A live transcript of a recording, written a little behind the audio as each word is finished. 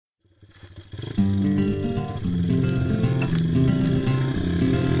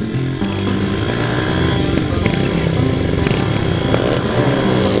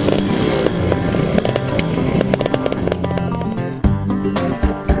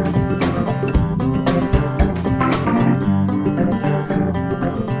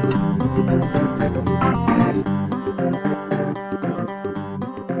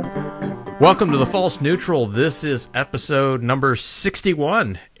Welcome to the False Neutral. This is episode number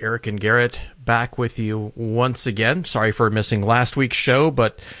 61. Eric and Garrett back with you once again. Sorry for missing last week's show,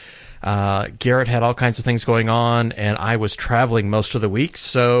 but Garrett had all kinds of things going on, and I was traveling most of the week,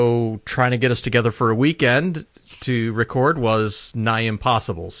 so trying to get us together for a weekend to record was nigh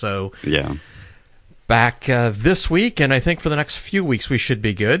impossible. So yeah, back this week, and I think for the next few weeks we should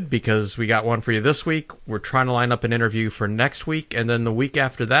be good because we got one for you this week. We're trying to line up an interview for next week, and then the week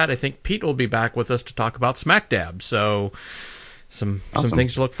after that, I think Pete will be back with us to talk about Smack Dab. So some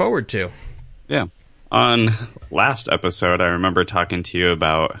things to look forward to. Yeah. On last episode, I remember talking to you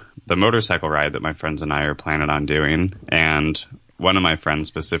about the motorcycle ride that my friends and I are planning on doing, and one of my friends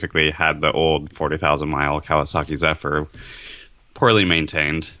specifically had the old 40,000-mile Kawasaki Zephyr, poorly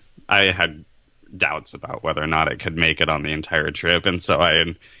maintained. I had doubts about whether or not it could make it on the entire trip, and so I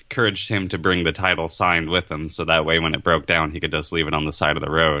encouraged him to bring the title signed with him so that way when it broke down he could just leave it on the side of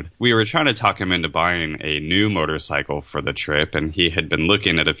the road. We were trying to talk him into buying a new motorcycle for the trip, and he had been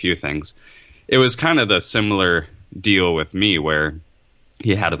looking at a few things. It was kind of the similar deal with me where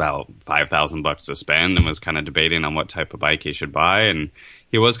he had about $5,000 to spend and was kind of debating on what type of bike he should buy, and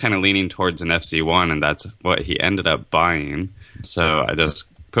he was kind of leaning towards an FC1, and that's what he ended up buying. So I just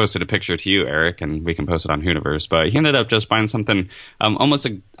posted a picture to you, Eric, and we can post it on Hooniverse, but he ended up just buying something almost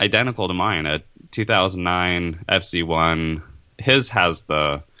identical to mine, a 2009 FC1. His has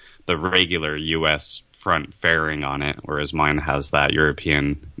the regular US front fairing on it, whereas mine has that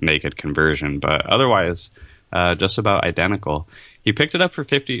European naked conversion, but otherwise just about identical. He picked it up for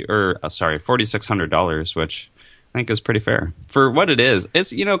 $4,600, which I think is pretty fair. For what it is,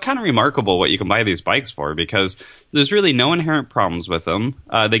 it's, kind of remarkable what you can buy these bikes for, because there's really no inherent problems with them.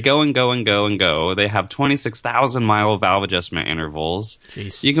 They go and go and go and go. They have 26,000-mile valve adjustment intervals.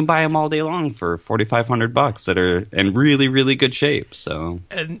 Jeez. You can buy them all day long for $4,500 that are in really, really good shape. So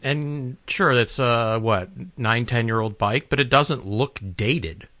and sure, it's a 9-10-year-old bike, but it doesn't look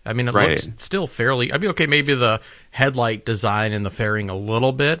dated. I mean, it looks still fairly. I mean, okay, maybe the headlight design and the fairing a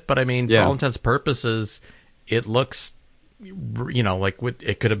little bit, but I mean, for all intents and purposes, it looks, like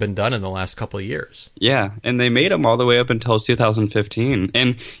it could have been done in the last couple of years. Yeah, and they made them all the way up until 2015.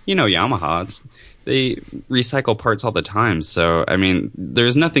 And, Yamaha, they recycle parts all the time. So, I mean,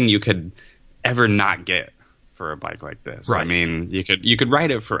 there's nothing you could ever not get for a bike like this. Right. I mean, you could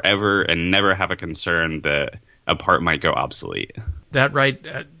ride it forever and never have a concern that a part might go obsolete. That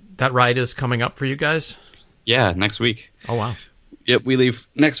ride is coming up for you guys? Yeah, next week. Oh, wow. Yep, we leave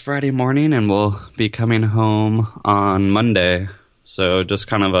next Friday morning, and we'll be coming home on Monday. So just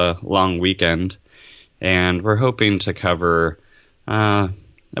kind of a long weekend. And we're hoping to cover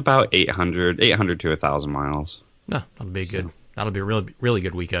about 800 to 1,000 miles. No, that'll be good. That'll be a really, really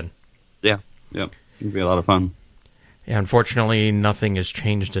good weekend. Yeah, yep. It'll be a lot of fun. Yeah, unfortunately, nothing has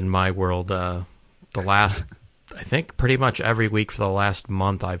changed in my world. The last, I think, pretty much every week for the last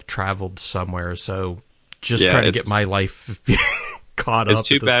month, I've traveled somewhere. So just trying to get my life caught up. It's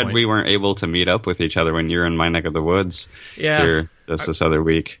too bad we weren't able to meet up with each other when you're in my neck of the woods. Yeah, here this other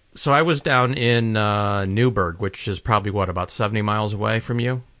week. So I was down in Newburgh, which is probably about 70 miles away from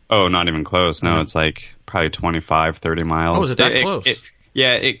you. Oh, not even close. No, it's like probably 25, 30 miles. Oh, is it that close?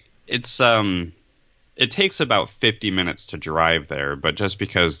 It takes about 50 minutes to drive there, but just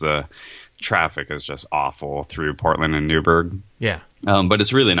because the traffic is just awful through Portland and Newburgh. Yeah. But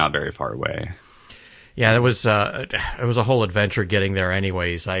it's really not very far away. Yeah, it was a whole adventure getting there.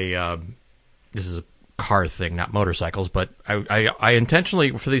 Anyways, this is a car thing, not motorcycles, but I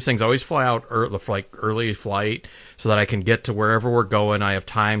intentionally for these things always fly out early flight so that I can get to wherever we're going. I have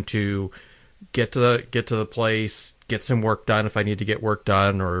time to get to the place, get some work done if I need to get work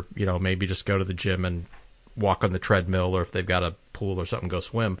done, or maybe just go to the gym and walk on the treadmill, or if they've got a pool or something, go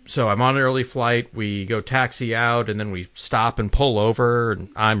swim. So I'm on an early flight. We go taxi out, and then we stop and pull over. And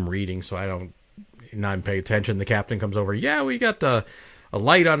I'm reading, so I'm paying attention. The captain comes over. Yeah, we got a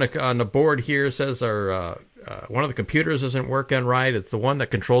light on the board here. Says our one of the computers isn't working right. It's the one that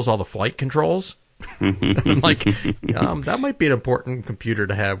controls all the flight controls. I'm like, that might be an important computer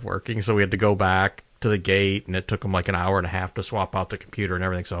to have working. So we had to go back to the gate, and it took them like an hour and a half to swap out the computer and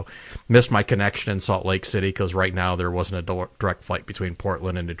everything. So missed my connection in Salt Lake City because right now there wasn't a direct flight between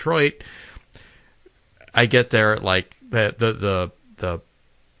Portland and Detroit. I get there at like the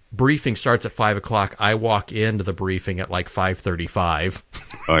briefing starts at 5 o'clock. I walk into the briefing at like 5:35.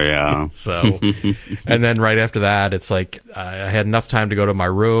 Oh yeah. So, and then right after that, it's like I had enough time to go to my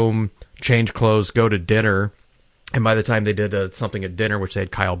room, change clothes, go to dinner, and by the time they did something at dinner, which they had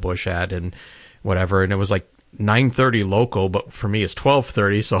Kyle Busch at and whatever, and it was like 9:30 local, but for me it's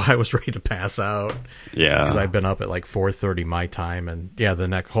 12:30, so I was ready to pass out. Yeah. Because I'd been up at like 4:30 my time, and yeah,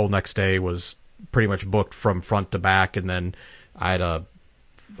 the whole next day was pretty much booked from front to back, and then I had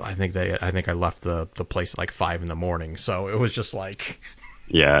I think I left the place at like 5 a.m, so it was just like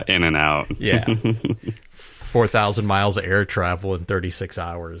yeah, in and out. Yeah. 4,000 miles of air travel in 36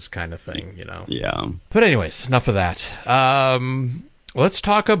 hours kind of thing, you know. Yeah. But anyways, enough of that. Let's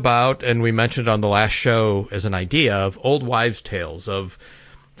talk about, and we mentioned on the last show as an idea, of old wives' tales, of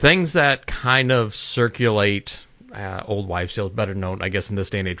things that kind of circulate, old wives' tales, better known, I guess in this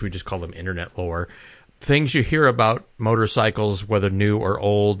day and age, we just call them internet lore. Things you hear about motorcycles, whether new or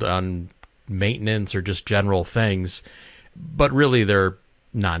old, on maintenance or just general things, but really they're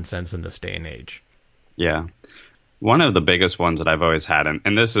nonsense in this day and age. Yeah. One of the biggest ones that I've always had,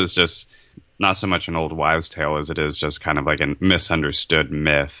 and this is just not so much an old wives' tale as it is just kind of like a misunderstood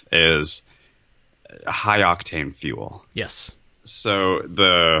myth, is high octane fuel. Yes. So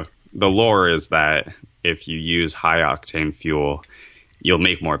the lore is that if you use high octane fuel, you'll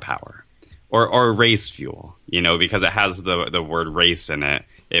make more power. Or race fuel, you know, because it has the word race in it.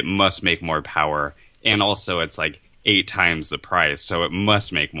 It must make more power. And also it's like 8 times the price, so it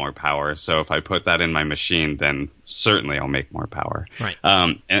must make more power. So if I put that in my machine, then certainly I'll make more power. Right.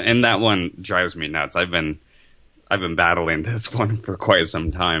 And that one drives me nuts. I've been battling this one for quite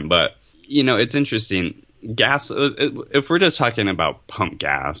some time, but you know, it's interesting. Gas, if we're just talking about pump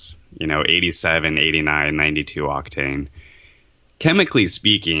gas, you know, 87, 89, 92 octane, chemically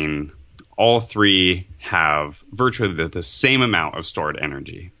speaking, all three have virtually the same amount of stored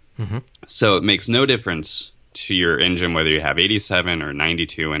energy. Mm-hmm. So it makes no difference to your engine whether you have 87 or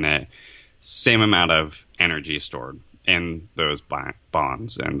 92 in it. Same amount of energy stored in those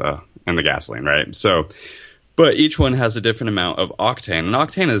bonds and the gasoline, right? So, but each one has a different amount of octane. And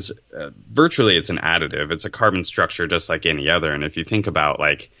octane is virtually, it's an additive. It's a carbon structure just like any other. And if you think about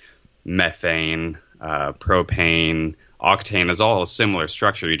like methane, propane, octane is all a similar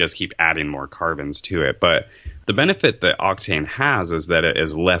structure. You just keep adding more carbons to it. But the benefit that octane has is that it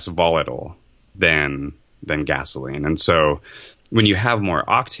is less volatile than gasoline. And so when you have more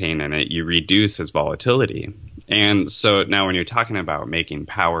octane in it, you reduce its volatility. And so now when you're talking about making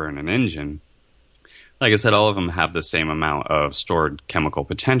power in an engine, like I said, all of them have the same amount of stored chemical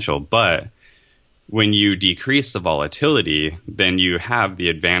potential. But when you decrease the volatility, then you have the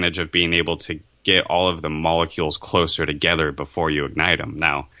advantage of being able to get all of the molecules closer together before you ignite them.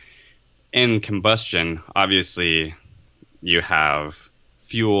 Now, in combustion, obviously, you have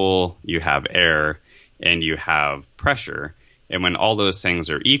fuel, you have air, and you have pressure. And when all those things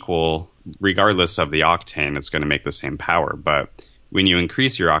are equal, regardless of the octane, it's going to make the same power. But when you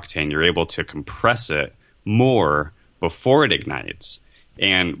increase your octane, you're able to compress it more before it ignites.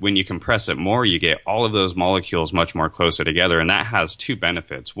 And when you compress it more, you get all of those molecules much more closer together. And that has two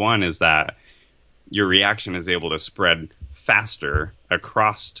benefits. One is that your reaction is able to spread faster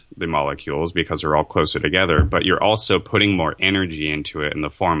across the molecules because they're all closer together, but you're also putting more energy into it in the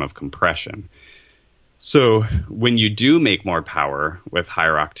form of compression. So when you do make more power with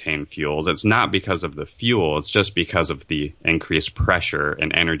higher octane fuels, it's not because of the fuel, it's just because of the increased pressure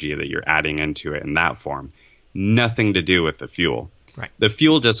and energy that you're adding into it in that form. Nothing to do with the fuel. Right. The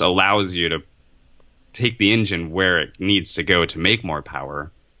fuel just allows you to take the engine where it needs to go to make more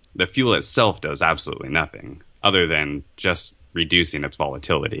power. The fuel itself does absolutely nothing other than just reducing its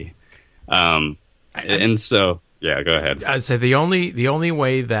volatility. And so, yeah, go ahead. I'd say the only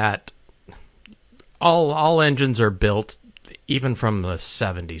way that all engines are built, even from the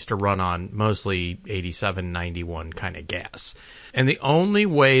 70s, to run on mostly 87, 91 kind of gas. And the only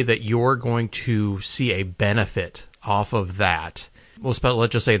way that you're going to see a benefit off of that, let's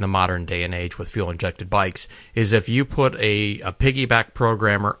just say in the modern day and age with fuel-injected bikes, is if you put a piggyback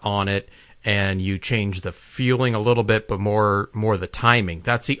programmer on it and you change the fueling a little bit, but more the timing.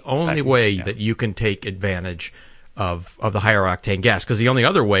 That's the only way that you can take advantage of the higher octane gas, because the only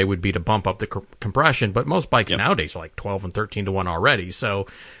other way would be to bump up the compression. But most bikes nowadays are like 12 and 13 to 1 already, so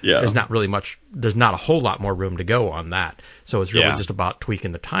there's not a whole lot more room to go on that. So it's really just about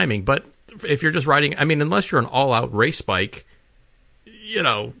tweaking the timing. But if you're just riding, I mean, unless you're an all-out race bike, you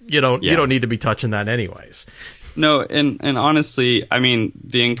don't need to be touching that anyways. No, and honestly, I mean,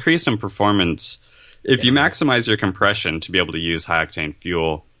 the increase in performance, if you maximize your compression to be able to use high octane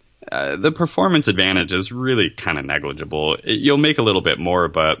fuel, the performance advantage is really kind of negligible. You'll make a little bit more,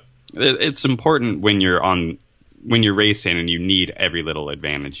 but it's important when you're racing and you need every little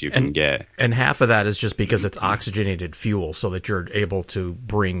advantage you can get. And half of that is just because it's oxygenated fuel, so that you're able to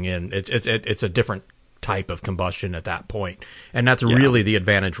bring in it's a different type of combustion at that point. And that's really the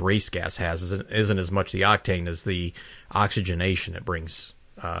advantage race gas has, isn't as much the octane as the oxygenation it brings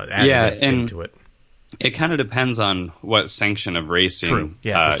into it. It kind of depends on what sanction of racing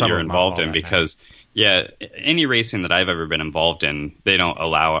you're involved in, because any racing that I've ever been involved in, they don't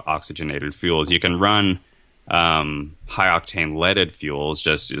allow oxygenated fuels. You can run high octane leaded fuels,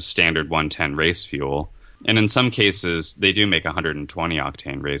 just as standard 110 race fuel. And in some cases, they do make 120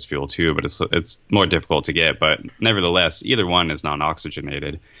 octane race fuel too, but it's more difficult to get. But nevertheless, either one is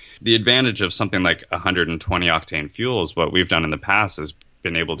non-oxygenated. The advantage of something like 120 octane fuels, what we've done in the past is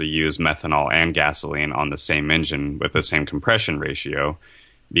been able to use methanol and gasoline on the same engine with the same compression ratio,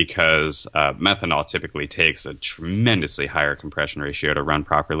 because methanol typically takes a tremendously higher compression ratio to run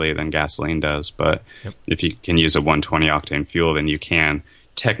properly than gasoline does. But if you can use a 120 octane fuel, then you can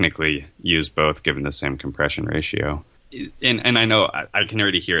technically use both given the same compression ratio. And I know I can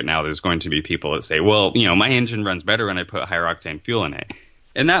already hear it now. There's going to be people that say, well, my engine runs better when I put higher octane fuel in it.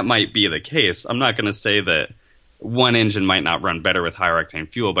 And that might be the case. I'm not going to say that one engine might not run better with higher octane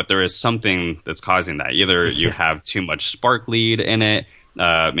fuel, but there is something that's causing that. Either you have too much spark lead in it,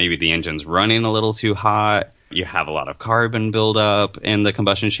 maybe the engine's running a little too hot, you have a lot of carbon buildup in the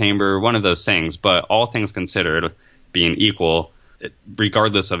combustion chamber, one of those things. But all things considered, being equal,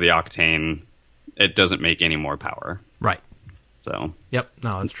 regardless of the octane, it doesn't make any more power. Right. So. Yep.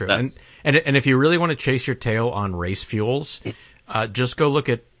 No, that's true. And if you really want to chase your tail on race fuels, just go look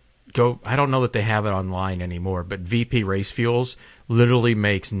at I don't know that they have it online anymore, but VP Race Fuels literally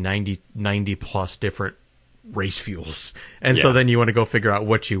makes 90 plus different race fuels. And so then you want to go figure out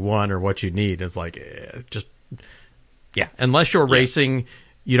what you want or what you need. It's like, unless you're racing,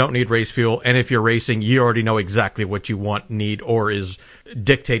 you don't need race fuel. And if you're racing, you already know exactly what you want, need, or is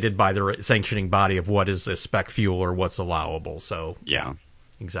dictated by the sanctioning body of what is a spec fuel or what's allowable. So,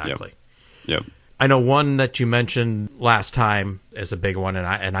 exactly. Yep. I know one that you mentioned last time is a big one,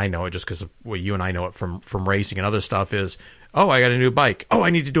 and I know it just because you and I know it from racing and other stuff is, I got a new bike.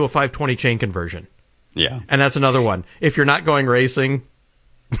 I need to do a 520 chain conversion. Yeah. And that's another one. If you're not going racing.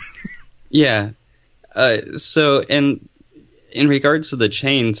 Yeah. So in regards to the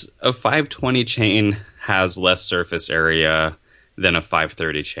chains, a 520 chain has less surface area than a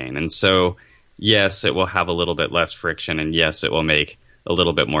 530 chain. And so, yes, it will have a little bit less friction, and yes, it will make a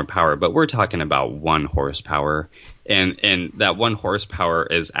little bit more power, but we're talking about 1 horsepower, and that 1 horsepower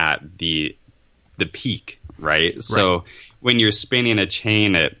is at the peak, right? So when you're spinning a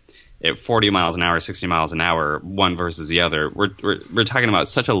chain at 40 miles an hour, 60 miles an hour, one versus the other, we're talking about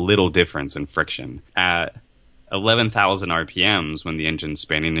such a little difference in friction. At 11,000 RPMs, when the engine's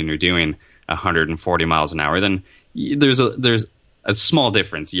spinning and you're doing 140 miles an hour, then there's a small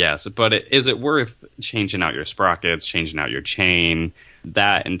difference, yes, but is it worth changing out your sprockets, changing out your chain?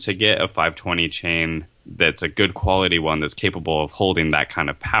 That, and to get a 520 chain that's a good quality one that's capable of holding that kind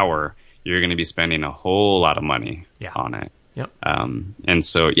of power, you're going to be spending a whole lot of money on it. Yep. And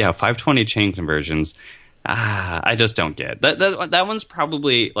so, 520 chain conversions, I just don't get. That one's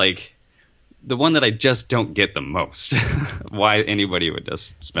probably like the one that I just don't get the most. Why anybody would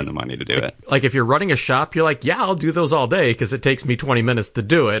just spend the money to do it. Like if you're running a shop, you're like, I'll do those all day because it takes me 20 minutes to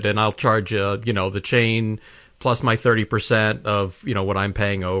do it, and I'll charge the chain plus my 30% of, what I'm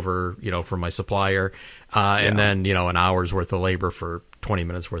paying over, from my supplier, and then, an hour's worth of labor for 20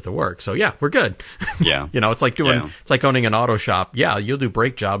 minutes worth of work. So we're good. Yeah. It's like it's like owning an auto shop. Yeah, you'll do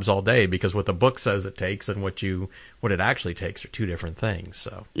brake jobs all day because what the book says it takes and what it actually takes are two different things.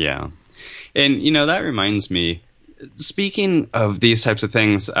 So. Yeah. And, that reminds me, speaking of these types of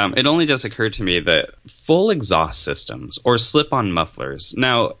things, it only just occurred to me that full exhaust systems or slip-on mufflers.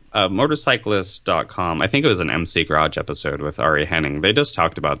 Now, motorcyclist.com, I think it was an MC Garage episode with Ari Henning. They just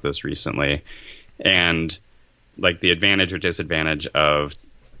talked about this recently. And like the advantage or disadvantage of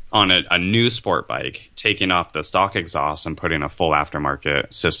on a new sport bike, taking off the stock exhaust and putting a full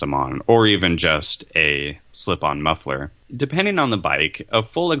aftermarket system on, or even just a slip-on muffler. Depending on the bike, a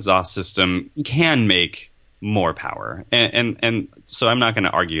full exhaust system can make more power. And so I'm not going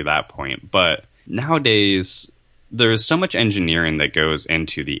to argue that point. But nowadays, there's so much engineering that goes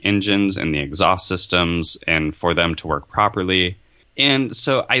into the engines and the exhaust systems and for them to work properly. And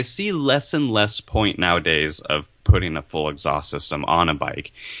so I see less and less point nowadays of putting a full exhaust system on a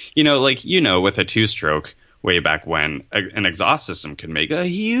bike. With a two-stroke way back when, an exhaust system could make a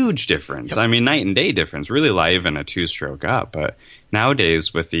huge difference. Yep. I mean, night and day difference, really liven a two-stroke up. But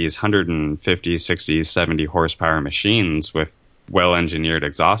nowadays, with these 150, 60, 70 horsepower machines with well-engineered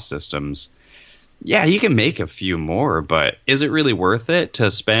exhaust systems, you can make a few more, but is it really worth it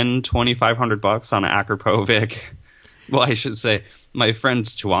to spend $2,500 on an Akrapovic? Well, I should say my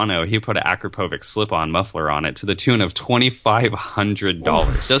friend's Tuano, he put an Akrapovic slip-on muffler on it to the tune of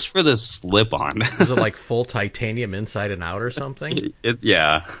 $2,500 just for the slip-on. Was it like full titanium inside and out or something?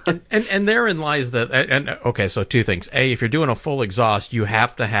 Yeah. And therein lies that. And okay, so two things. A, if you're doing a full exhaust, you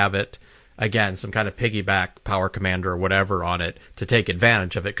have to have it, again, some kind of piggyback power commander or whatever on it to take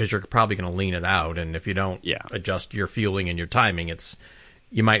advantage of it, because you're probably going to lean it out. And if you don't adjust your fueling and your timing,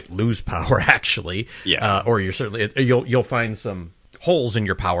 you might lose power actually. Yeah. Or you're certainly you'll find some holes in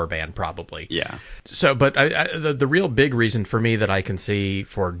your power band probably. Yeah. So, but the real big reason for me that I can see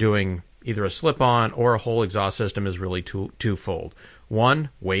for doing either a slip-on or a whole exhaust system is really twofold. One,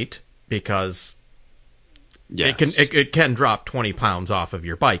 weight, because it can drop 20 pounds off of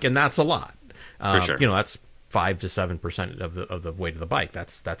your bike, and that's a lot. For sure. That's 5 to 7% of the weight of the bike.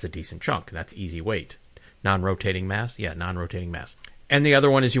 That's a decent chunk, and that's easy weight. Non-rotating mass? Yeah, non-rotating mass. And the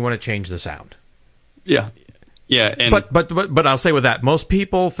other one is you want to change the sound. Yeah. Yeah, and but I'll say with that, most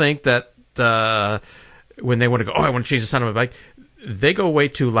people think that when they want to go, I want to change the sound of my bike, they go way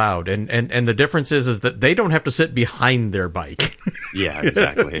too loud, and the difference is that they don't have to sit behind their bike. Yeah,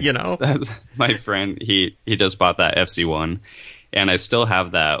 exactly. That's my friend. He just bought that FC1, and I still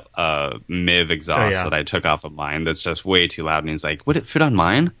have that MIV exhaust that I took off of mine. That's just way too loud, and he's like, "Would it fit on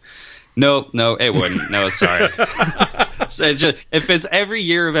mine?" No, it wouldn't. No, sorry. So if it's every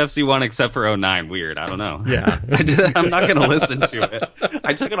year of FC1 except for 09, weird. I don't know. Yeah. I'm not going to listen to it.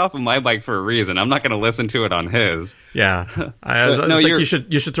 I took it off of my bike for a reason. I'm not going to listen to it on his. Yeah. You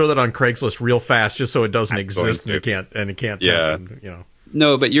should throw that on Craigslist real fast just so it doesn't exist and it can't. Yeah.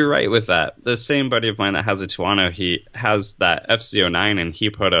 No, but you're right with that. The same buddy of mine that has a Tuano, he has that FC09 and he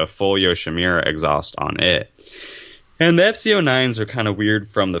put a full Yoshimura exhaust on it. And the FC09s are kind of weird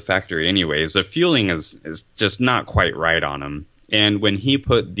from the factory anyways. The fueling is just not quite right on them. And when he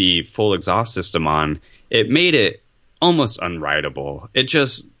put the full exhaust system on, it made it almost unrideable. It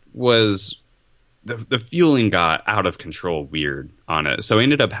just was... The fueling got out of control weird on it. So I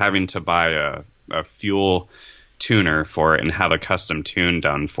ended up having to buy a fuel tuner for it and have a custom tune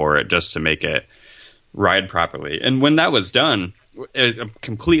done for it just to make it ride properly. And when that was done, a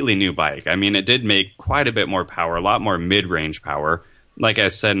completely new bike. I mean, it did make quite a bit more power, a lot more mid-range power. Like I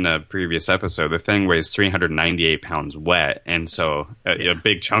said in a previous episode, the thing weighs 398 pounds wet, and so a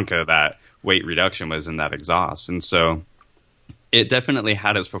big chunk of that weight reduction was in that exhaust. And so it definitely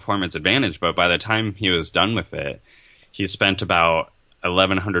had its performance advantage, but by the time he was done with it, he spent about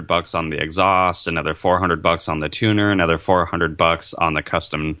 $1,100 on the exhaust, another $400 on the tuner, another $400 on the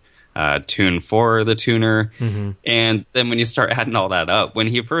custom tune for the tuner. Mm-hmm. And then when you start adding all that up, when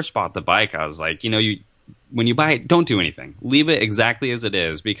he first bought the bike, I was like, when you buy it, don't do anything. Leave it exactly as it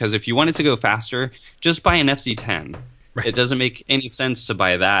is, because if you want it to go faster, just buy an FC10. Right. It doesn't make any sense to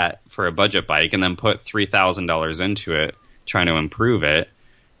buy that for a budget bike and then put $3,000 into it trying to improve it.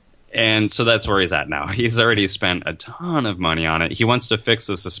 And so that's where he's at now. He's already spent a ton of money on it. He wants to fix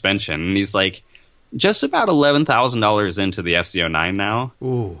the suspension, and he's like just about $11,000 into the FC09 now.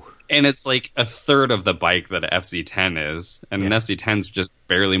 Ooh. And it's like a third of the bike that an FC10 is. And an FC10's just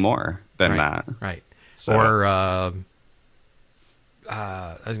barely more than that. Right. So. Or, I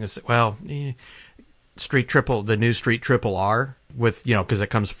was going to say, the new Street Triple R with, because it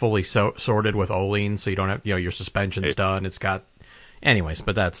comes fully sorted with Olean, so you don't have, your suspension's done. It's got, anyways,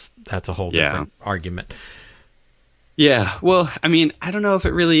 but that's a whole different argument. Yeah, well, I mean, I don't know if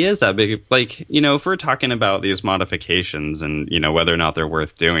it really is that big. Like, if we're talking about these modifications and, whether or not they're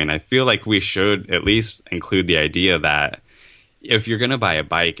worth doing, I feel like we should at least include the idea that if you're going to buy a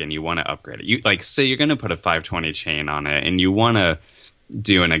bike and you want to upgrade it, say you're going to put a 520 chain on it and you want to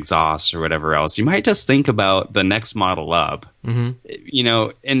do an exhaust or whatever else, you might just think about the next model up, and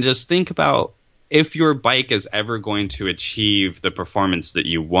just think about if your bike is ever going to achieve the performance that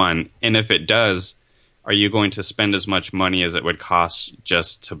you want. And if it does, are you going to spend as much money as it would cost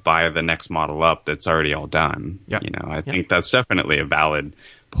just to buy the next model up that's already all done? Yep. I think that's definitely a valid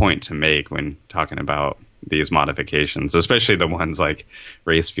point to make when talking about these modifications, especially the ones like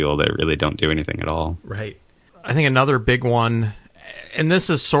Race Fuel that really don't do anything at all. Right. I think another big one, and this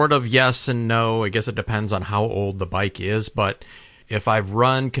is sort of yes and no, I guess it depends on how old the bike is, but if I've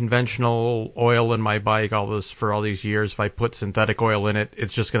run conventional oil in my bike for all these years, if I put synthetic oil in it,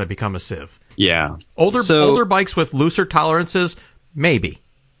 it's just going to become a sieve. Yeah. Older bikes with looser tolerances, maybe.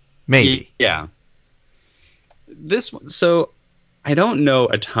 Yeah. So I don't know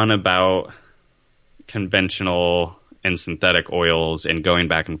a ton about conventional and synthetic oils and going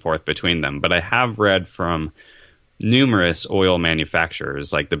back and forth between them, but I have read from numerous oil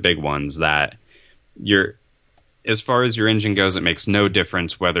manufacturers, like the big ones, that as far as your engine goes, it makes no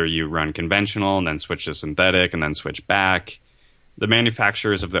difference whether you run conventional and then switch to synthetic and then switch back. the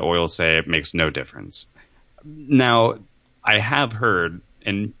manufacturers of the oil say it makes no difference. Now, I have heard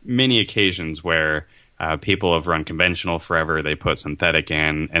in many occasions where people have run conventional forever, they put synthetic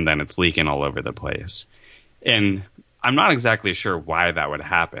in, and then it's leaking all over the place. And I'm not exactly sure why that would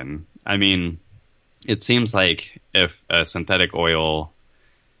happen. I mean, it seems like if a synthetic oil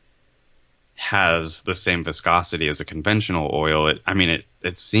has the same viscosity as a conventional oil,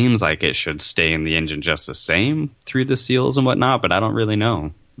 it seems like it should stay in the engine just the same through the seals and whatnot, but I don't really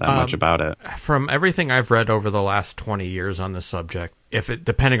know that much about it. From everything I've read over the last 20 years on this subject,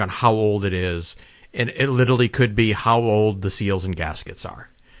 depending on how old it is, and it literally could be how old the seals and gaskets are.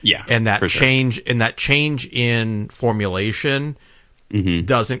 Yeah. And that change in formulation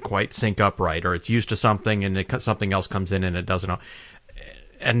doesn't quite sync up right, or it's used to something and something else comes in and it doesn't.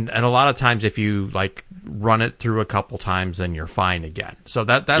 And a lot of times, if you run it through a couple times, then you're fine again. So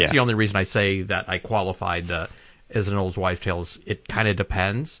that's the only reason I say that I qualified as an old wives' tale. It kind of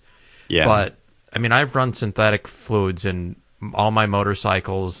depends. Yeah. But I mean, I've run synthetic fluids in all my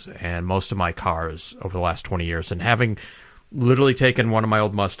motorcycles and most of my cars over the last 20 years, and having literally taken one of my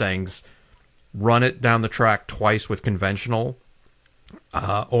old Mustangs, run it down the track twice with conventional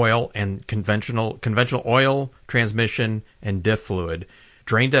oil and conventional oil, transmission, and diff fluid.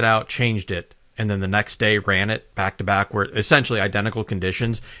 Drained it out, changed it, and then the next day ran it back to back, where essentially identical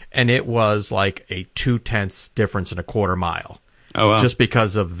conditions, and it was like a 0.2 difference in a quarter mile. Oh, wow. Just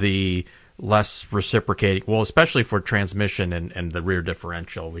because of the less reciprocating, well, especially for transmission and the rear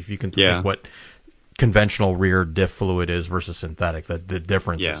differential. If you can think what conventional rear diff fluid is versus synthetic, the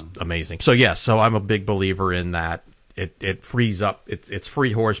difference is amazing. So so I'm a big believer in that. It frees up, it's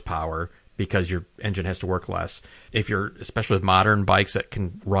free horsepower, because your engine has to work less. If you're, especially with modern bikes that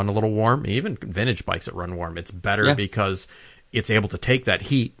can run a little warm, even vintage bikes that run warm, it's better because it's able to take that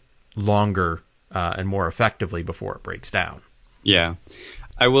heat longer and more effectively before it breaks down. Yeah.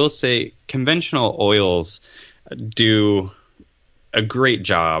 I will say conventional oils do a great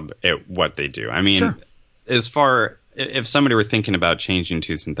job at what they do. I mean, if somebody were thinking about changing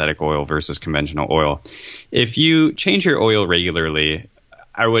to synthetic oil versus conventional oil, if you change your oil regularly,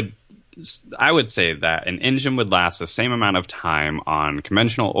 I would say that an engine would last the same amount of time on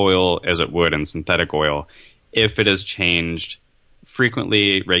conventional oil as it would in synthetic oil if it is changed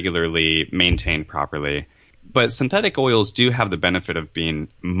frequently, regularly, maintained properly. But synthetic oils do have the benefit of being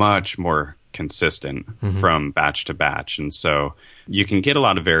much more consistent from batch to batch. And so you can get a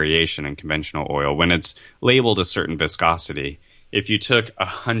lot of variation in conventional oil when it's labeled a certain viscosity. If you took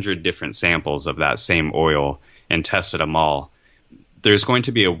 100 different samples of that same oil and tested them all, there's going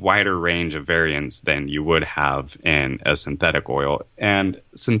to be a wider range of variance than you would have in a synthetic oil. And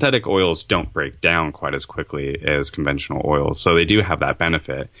synthetic oils don't break down quite as quickly as conventional oils, so they do have that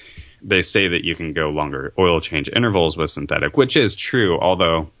benefit. They say that you can go longer oil change intervals with synthetic, which is true,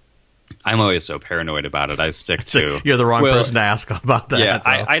 although I'm always so paranoid about it. I stick to... You're the wrong person to ask about that. Yeah,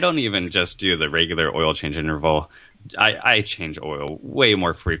 I don't even just do the regular oil change interval. I change oil way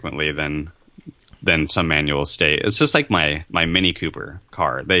more frequently than some manuals state. It's just like my Mini Cooper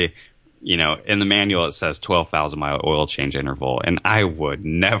car. They, in the manual it says 12,000 mile oil change interval, and I would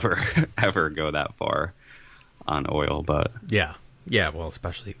never ever go that far on oil. But well,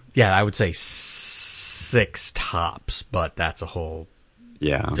 especially I would say 6 tops, but that's a whole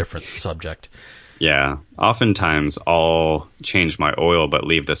different subject. Yeah, oftentimes I'll change my oil but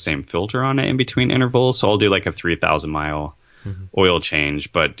leave the same filter on it in between intervals. So I'll do like a 3,000 mile oil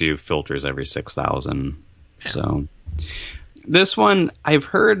change, but do filters every 6,000. So this one, I've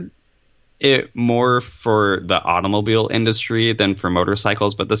heard it more for the automobile industry than for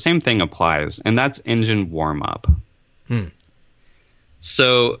motorcycles, but the same thing applies, and that's engine warm up.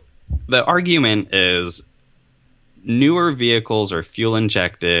 So the argument is newer vehicles are fuel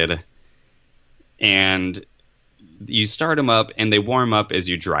injected, and you start them up and they warm up as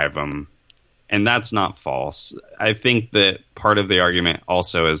you drive them. And that's not false. I think that part of the argument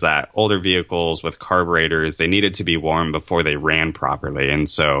also is that older vehicles with carburetors, they needed to be warm before they ran properly. And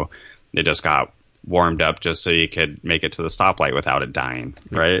so they just got warmed up just so you could make it to the stoplight without it dying,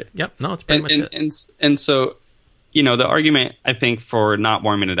 right? Yep. No, it's pretty much it. And so, the argument, I think, for not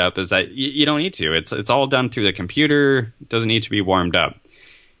warming it up is that you don't need to. It's all done through the computer. It doesn't need to be warmed up.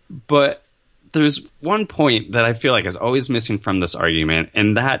 But there's one point that I feel like is always missing from this argument,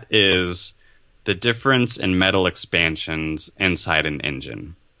 and that is the difference in metal expansions inside an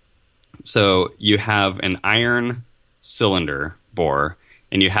engine. So you have an iron cylinder bore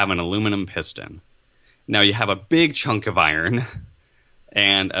and you have an aluminum piston. Now you have a big chunk of iron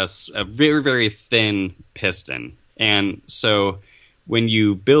and a very, very thin piston. And so when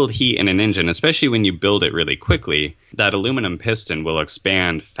you build heat in an engine, especially when you build it really quickly, that aluminum piston will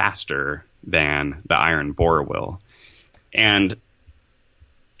expand faster than the iron bore will. And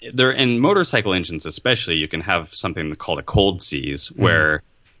there, in motorcycle engines especially, you can have something called a cold seize, where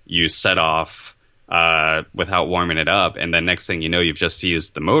you set off without warming it up, and then next thing you know, you've just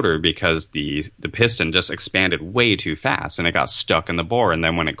seized the motor because the piston just expanded way too fast and it got stuck in the bore, and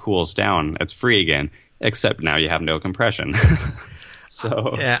then when it cools down, it's free again, except now you have no compression.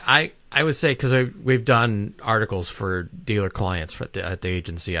 So yeah, I would say, because we've done articles for dealer clients at the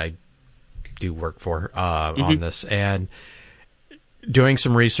agency I do work for on this, and doing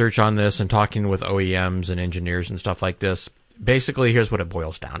some research on this and talking with OEMs and engineers and stuff like this, basically here's what it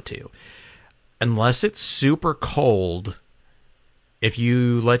boils down to. Unless it's super cold, if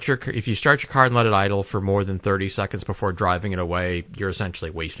you start your car and let it idle for more than 30 seconds before driving it away, you're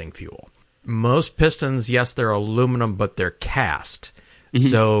essentially wasting fuel. Most pistons, yes, they're aluminum, but they're cast.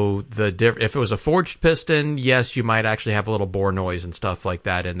 So if it was a forged piston, yes, you might actually have a little bore noise and stuff like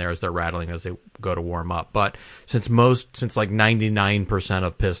that in there as they're rattling as they go to warm up. But since like 99%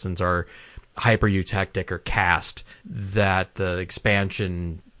 of pistons are hyper-eutectic or cast, that the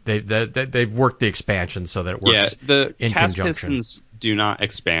expansion, they've worked the expansion so that it works the in cast conjunction. Pistons do not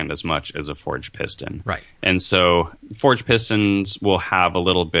expand as much as a forged piston. Right. And so forged pistons will have a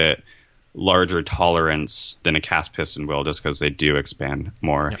little bit larger tolerance than a cast piston will, just because they do expand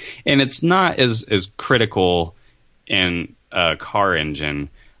more. Yep. And it's not as critical in a car engine.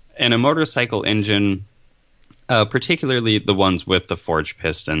 In a motorcycle engine, particularly the ones with the forged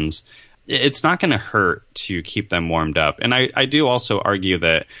pistons, it's not going to hurt to keep them warmed up. And I do also argue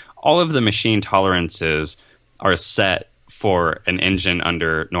that all of the machine tolerances are set for an engine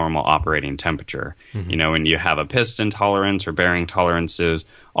under normal operating temperature. You know, when you have a piston tolerance or bearing tolerances,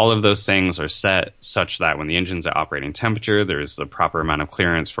 all of those things are set such that when the engine's at operating temperature, there's the proper amount of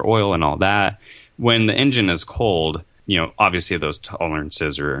clearance for oil and all that. When the engine is cold, you know, obviously those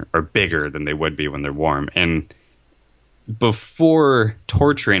tolerances are bigger than they would be when they're warm. And before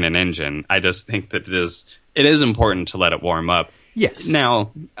torturing an engine, I just think that it is important to let it warm up. Yes.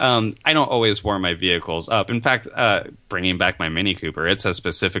 Now, I don't always warm my vehicles up. In fact, bringing back my Mini Cooper, it says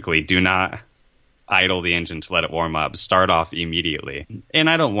specifically, do not idle the engine to let it warm up. Start off immediately. And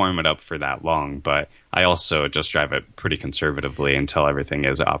I don't warm it up for that long, but I also just drive it pretty conservatively until everything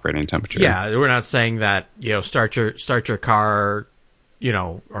is at operating temperature. Yeah, we're not saying that, you know, start your car, you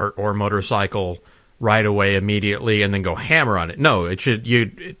know, or motorcycle right away immediately and then go hammer on it. No, it's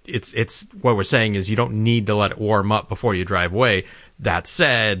what we're saying is you don't need to let it warm up before you drive away. That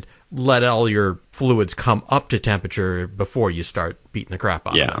said, let all your fluids come up to temperature before you start beating the crap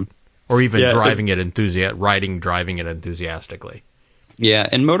out of it. Or even driving it enthusiastically. Yeah,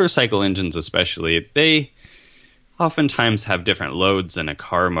 and motorcycle engines especially, they oftentimes have different loads than a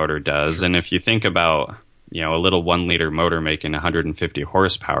car motor does. Sure. And if you think about, you know, a little 1-liter motor making 150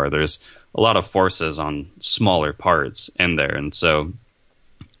 horsepower, there's a lot of forces on smaller parts in there. And so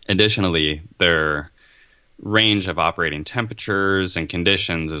additionally, their range of operating temperatures and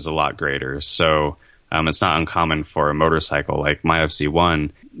conditions is a lot greater. So it's not uncommon for a motorcycle like my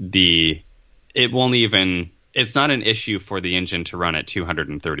FC1. It's not an issue for the engine to run at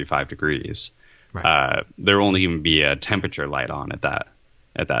 235 degrees. Right. There won't even be a temperature light on at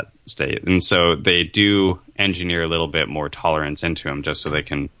that state. And so they do engineer a little bit more tolerance into them just so they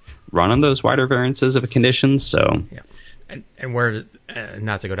can run on those wider variances of conditions. So, yeah. And where,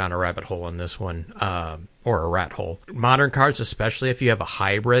 not to go down a rabbit hole on this one, or a rat hole, modern cars, especially if you have a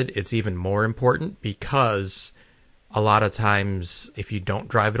hybrid, it's even more important because a lot of times if you don't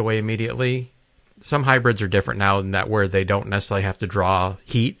drive it away immediately, some hybrids are different now in that where they don't necessarily have to draw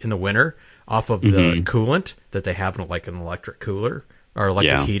heat in the winter off of the coolant that they have in like an electric cooler or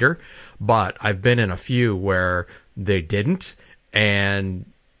electric heater. But I've been in a few where they didn't, and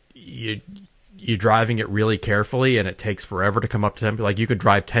you're driving it really carefully, and it takes forever to come up to temperature. Like you could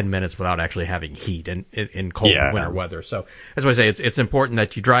drive 10 minutes without actually having heat in cold winter weather. So that's why I say it's important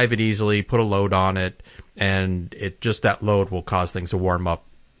that you drive it easily, put a load on it, and that load will cause things to warm up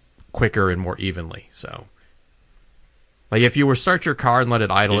quicker and more evenly. So, like if you were start your car and let it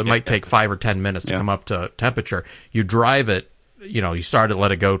idle, it might take 5 or 10 minutes to come up to temperature. You drive it, you know, you start it,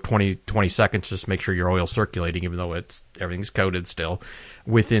 let it go 20 seconds, just make sure your oil's circulating, even though everything's coated still.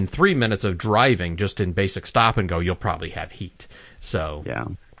 Within 3 minutes of driving, just in basic stop and go, you'll probably have heat. So,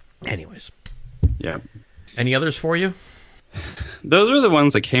 anyways. Yeah. Any others for you? Those are the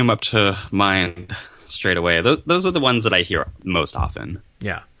ones that came up to mind straight away. Those are the ones that I hear most often.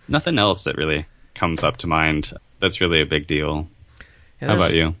 Yeah. Nothing else that really comes up to mind that's really a big deal. How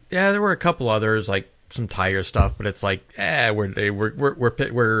about you? Yeah, there were a couple others, like some tire stuff, but it's like, we're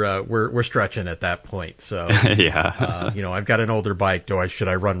stretching at that point. So yeah, I've got an older bike. Should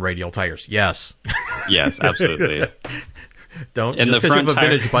I run radial tires? Yes. Yes, absolutely. Just because you have a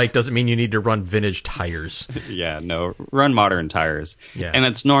vintage bike doesn't mean you need to run vintage tires. Yeah, no, run modern tires. Yeah. And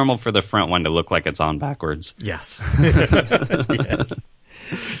it's normal for the front one to look like it's on backwards. Yes. Yes.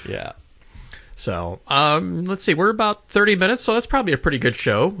 Yeah. So, let's see, we're about 30 minutes, so that's probably a pretty good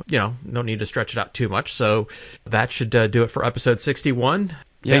show. No need to stretch it out too much. So that should do it for episode 61.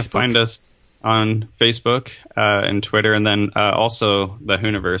 Yeah, Facebook. Find us on Facebook and Twitter, and then also the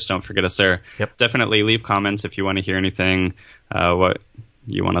Hooniverse. Don't forget us there. Yep. Definitely leave comments if you want to hear anything, what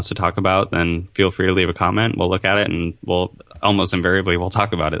you want us to talk about, then feel free to leave a comment. We'll look at it, and we'll almost invariably we'll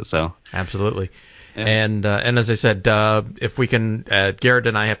talk about it. So absolutely. Yeah. And as I said, if we can, Garrett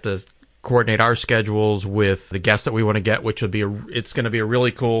and I have to coordinate our schedules with the guest that we want to get, which will be it's going to be a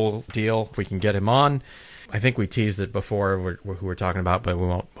really cool deal if we can get him on. I think we teased it before who we're talking about, but we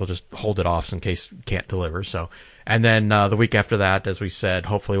won't. We'll just hold it off in case we can't deliver. So, and then the week after that, as we said,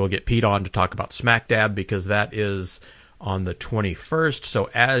 hopefully we'll get Pete on to talk about Smack Dab, because that is on the 21st. So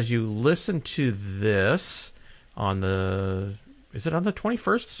as you listen to this is it on the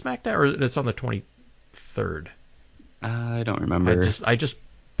 21st Smack Dab, or it's on the 23rd? I don't remember. I just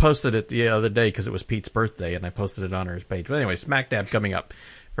posted it the other day because it was Pete's birthday, and I posted it on his page. But anyway, Smack Dab coming up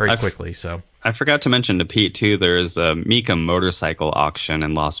very quickly. So I forgot to mention to Pete too, there's a Mika motorcycle auction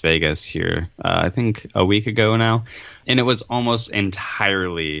in Las Vegas here, I think a week ago now, and it was almost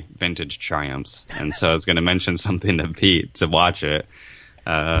entirely vintage Triumphs. And so I was going to mention something to Pete to watch it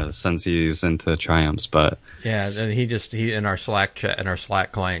since he's into Triumphs. But yeah, and he in our Slack chat, in our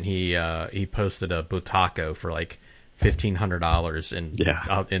Slack client, he posted a Butaco for like $1,500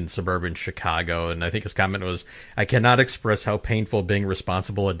 out in suburban Chicago, and I think his comment was, "I cannot express how painful being a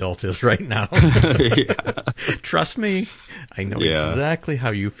responsible adult is right now." Trust me, I know exactly how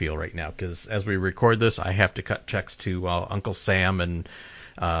you feel right now, because as we record this, I have to cut checks to Uncle Sam and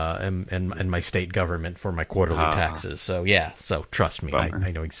my state government for my quarterly taxes. So so trust me,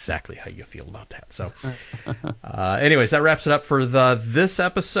 I know exactly how you feel about that. So anyways, that wraps it up for this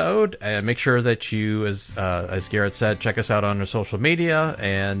episode. Make sure that you, as Garrett said, check us out on our social media,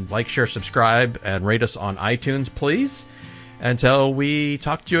 and like, share, subscribe, and rate us on iTunes, please. Until we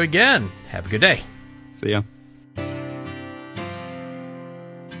talk to you again, have a good day. See ya.